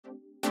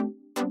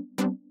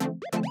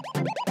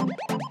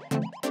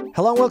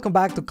Hello and welcome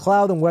back to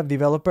Cloud and Web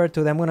Developer.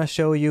 Today I'm going to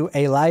show you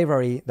a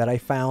library that I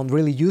found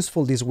really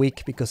useful this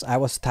week because I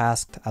was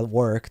tasked at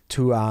work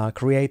to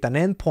create an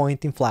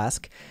endpoint in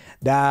Flask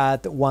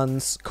that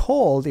once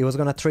called, it was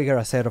going to trigger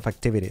a set of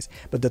activities.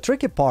 But the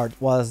tricky part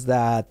was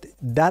that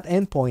that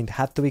endpoint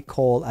had to be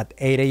called at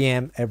 8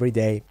 a.m. every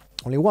day,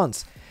 only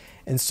once.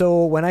 And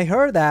so when I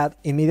heard that,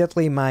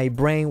 immediately my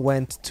brain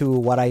went to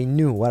what I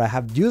knew, what I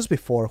have used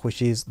before,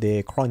 which is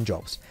the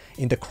Cronjobs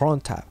in the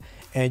Cron tab.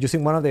 And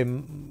using one of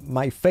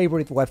my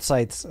favorite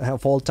websites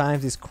of all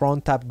times is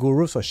Crontab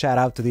Guru, so shout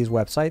out to this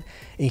website.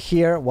 In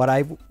here,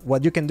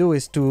 what you can do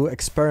is to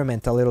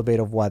experiment a little bit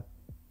of what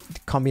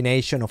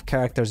combination of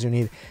characters you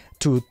need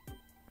to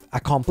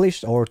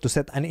accomplish or to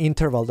set an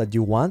interval that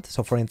you want.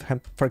 So for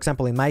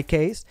example, in my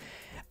case,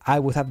 I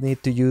would have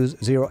need to use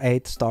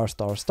 08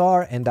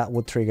 ****, and that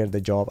would trigger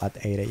the job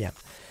at 8 a.m.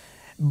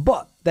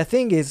 But the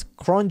thing is,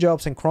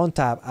 Cronjobs and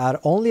Crontab are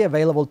only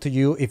available to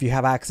you if you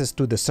have access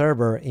to the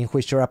server in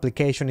which your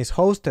application is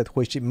hosted,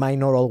 which it might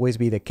not always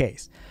be the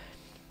case.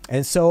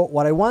 And so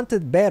what I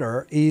wanted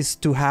better is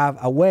to have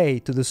a way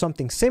to do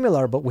something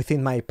similar, but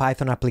within my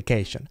Python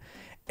application.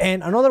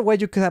 And another way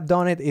you could have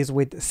done it is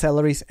with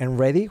Celery's and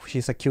Ready, which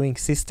is a queuing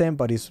system,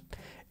 but it's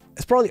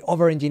probably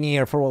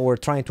over-engineered for what we're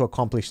trying to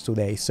accomplish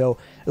today. So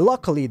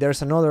luckily,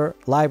 there's another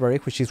library,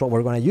 which is what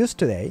we're going to use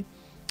today.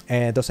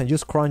 And it doesn't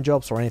use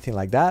Cronjobs or anything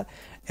like that.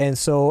 And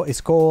so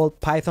it's called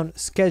Python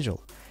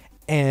Schedule.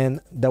 And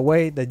the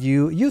way that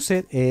you use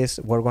it is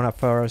we're going to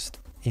first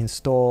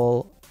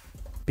install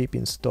pip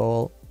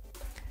install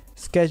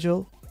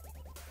schedule.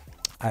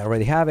 I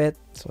already have it,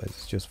 so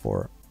it's just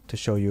to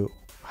show you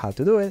how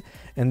to do it.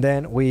 And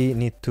then we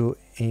need to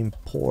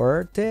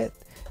import it,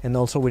 and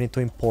also we need to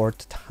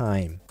import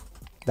time.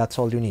 That's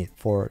all you need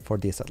for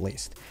this, at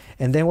least.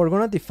 And then we're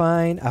going to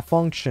define a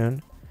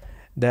function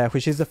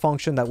which is the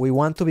function that we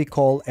want to be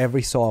called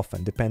every so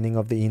often, depending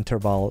on the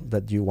interval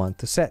that you want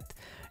to set.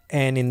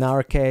 And in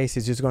our case,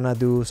 it's just gonna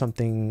do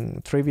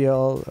something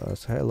trivial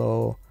as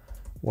hello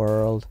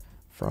world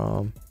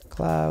from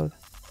Cloud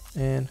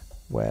and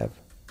Web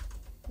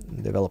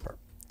Developer.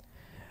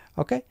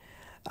 Okay.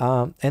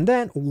 And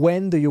then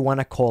when do you want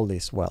to call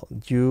this? Well,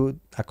 you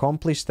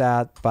accomplish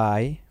that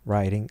by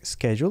writing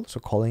schedule.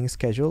 So calling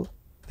schedule,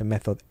 the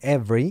method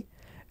every.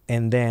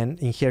 And then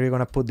in here, you're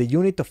going to put the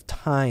unit of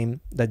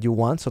time that you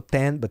want. So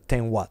 10, but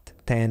 10 what?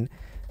 10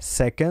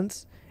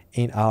 seconds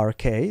in our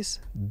case,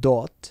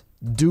 dot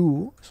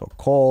do. So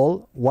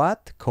call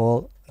what?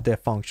 Call the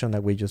function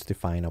that we just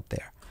defined up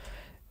there.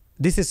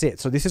 This is it.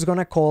 So this is going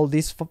to call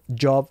this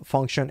job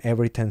function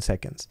every 10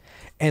 seconds.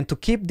 And to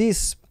keep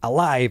this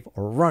alive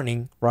or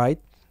running,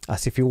 right?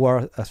 As if it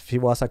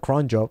was a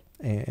cron job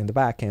in the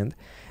back end,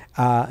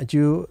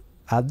 you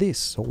add this.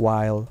 So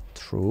while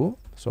true,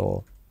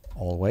 so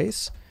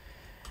always.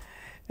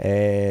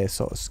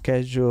 So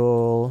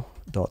schedule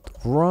dot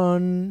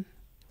run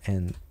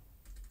and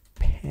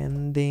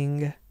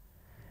pending,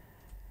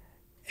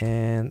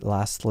 and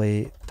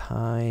lastly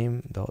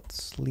time dot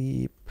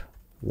sleep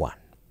 1.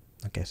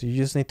 Okay, so you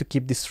just need to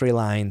keep these 3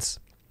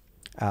 lines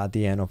at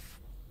the end of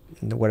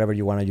whatever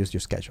you want to use your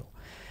schedule.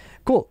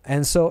 Cool.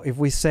 And so if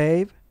we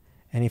save,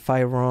 and if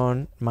I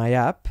run my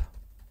app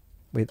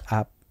with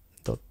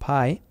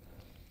app.py,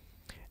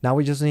 now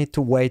we just need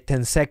to wait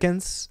 10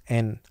 seconds,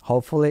 and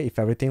hopefully, if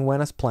everything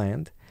went as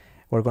planned,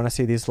 we're gonna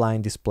see this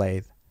line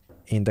displayed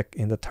in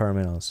the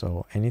terminal.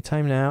 So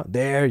anytime now,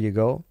 there you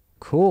go.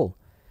 Cool,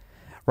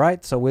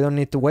 right? So we don't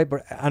need to wait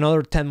for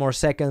another 10 more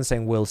seconds,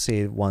 and we'll see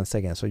it once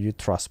again. So you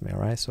trust me,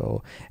 right?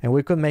 So, and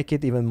we could make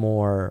it even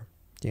more,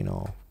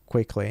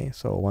 quickly.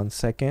 So 1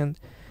 second.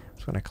 I'm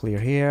just gonna clear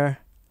here,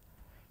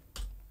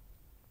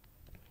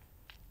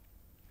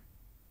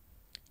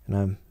 and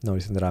I'm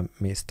noticing that I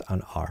missed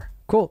an R.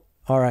 Cool.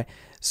 All right,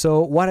 so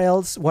what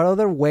else? What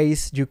other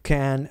ways you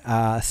can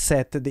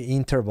set the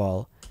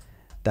interval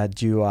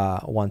that you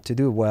want to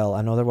do? Well,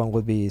 another one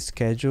would be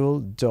schedule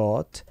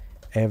dot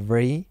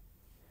every,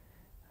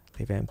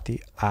 leave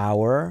empty,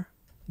 hour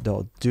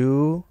dot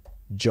do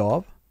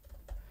job.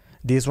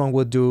 This one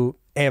would do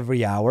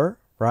every hour,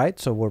 right?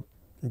 So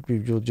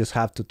you'll just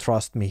have to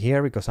trust me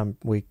here because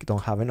we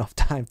don't have enough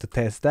time to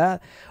test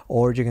that.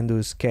 Or you can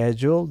do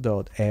schedule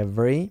dot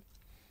every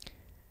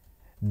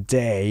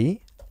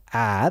day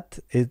at.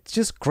 It's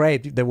just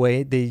great the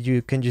way that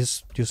you can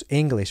just use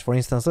English. For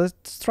instance,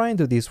 let's try and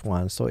do this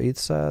one. So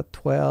it's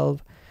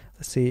 12.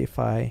 Let's see if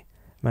I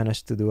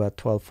manage to do a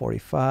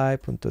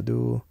 12:45 to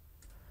do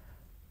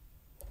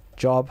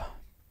job,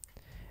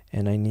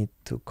 and I need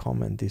to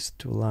comment these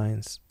 2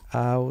 lines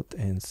out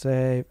and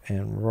save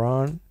and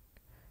run.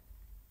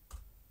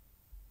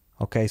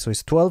 Okay, so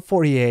it's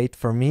 12:48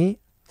 for me.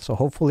 So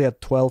hopefully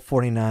at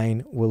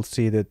 12:49 we'll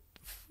see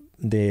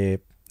the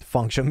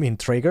function being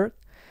triggered.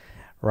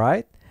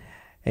 Right.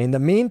 In the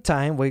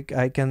meantime,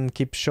 I can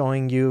keep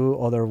showing you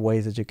other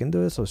ways that you can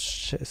do it. So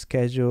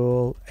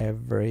schedule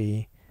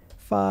every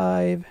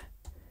 5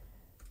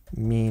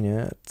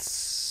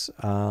 minutes.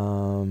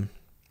 No,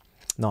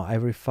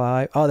 every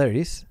 5. Oh, there it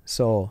is.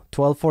 So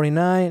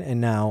 12:49,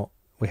 and now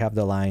we have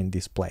the line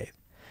displayed.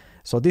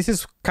 So this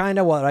is kind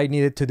of what I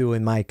needed to do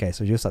in my case.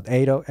 So just at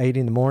 8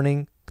 in the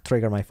morning,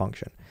 trigger my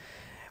function.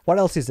 What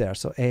else is there?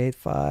 So 8,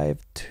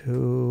 5,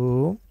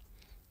 2,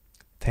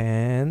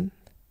 10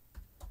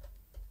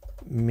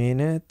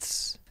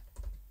 minutes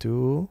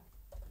do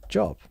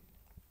job,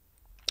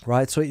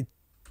 right? So it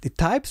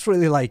types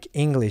really like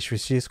English,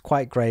 which is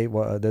quite great.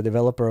 Well, the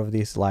developer of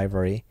this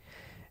library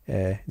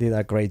did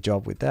a great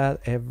job with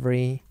that.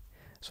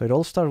 So it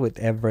all starts with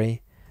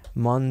every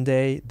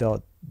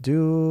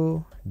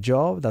Monday.do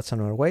job. That's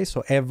another way.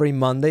 So every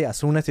Monday, as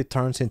soon as it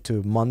turns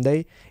into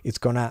Monday, it's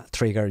gonna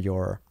trigger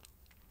your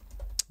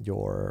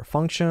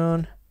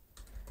function.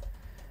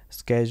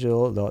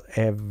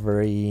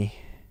 Schedule.every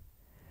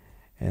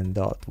and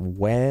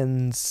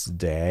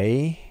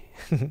 .Wednesday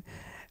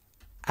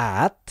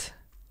at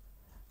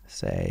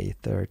say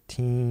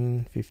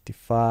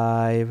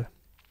 13:55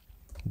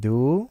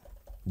 do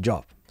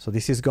job. So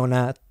this is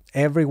gonna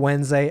every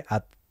Wednesday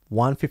at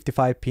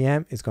 1:55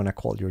 p.m. is gonna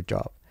call your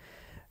job.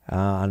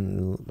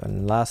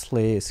 And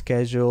lastly,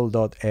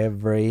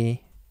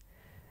 schedule.every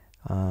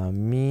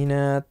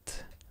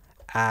minute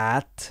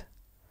at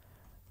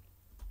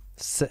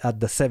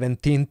the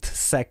 17th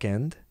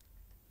second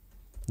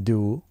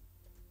do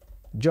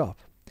job.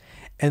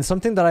 And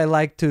something that I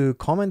like to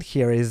comment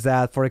here is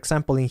that, for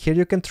example, in here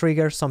you can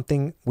trigger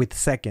something with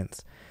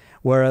seconds,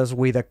 whereas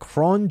with a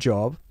cron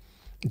job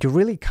you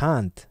really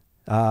can't.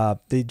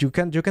 You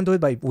can do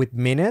it with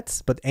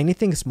minutes, but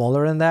anything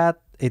smaller than that,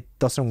 it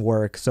doesn't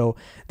work. So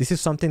this is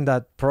something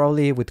that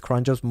probably with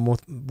Cronjobs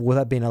would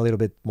have been a little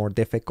bit more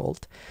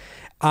difficult.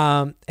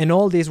 And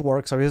all these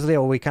works, obviously,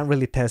 we can't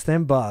really test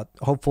them, but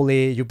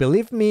hopefully you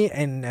believe me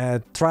and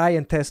try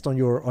and test on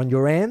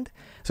your end.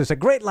 So it's a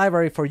great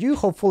library for you.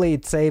 Hopefully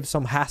it saves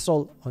some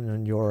hassle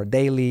on your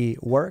daily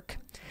work.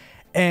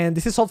 And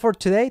this is all for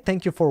today.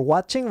 Thank you for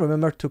watching.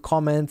 Remember to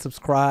comment,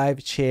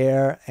 subscribe,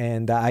 share,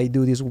 and I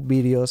do these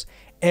videos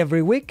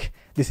every week.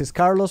 This is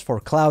Carlos for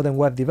Cloud and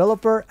Web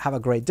Developer. Have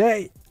a great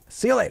day.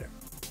 See you later.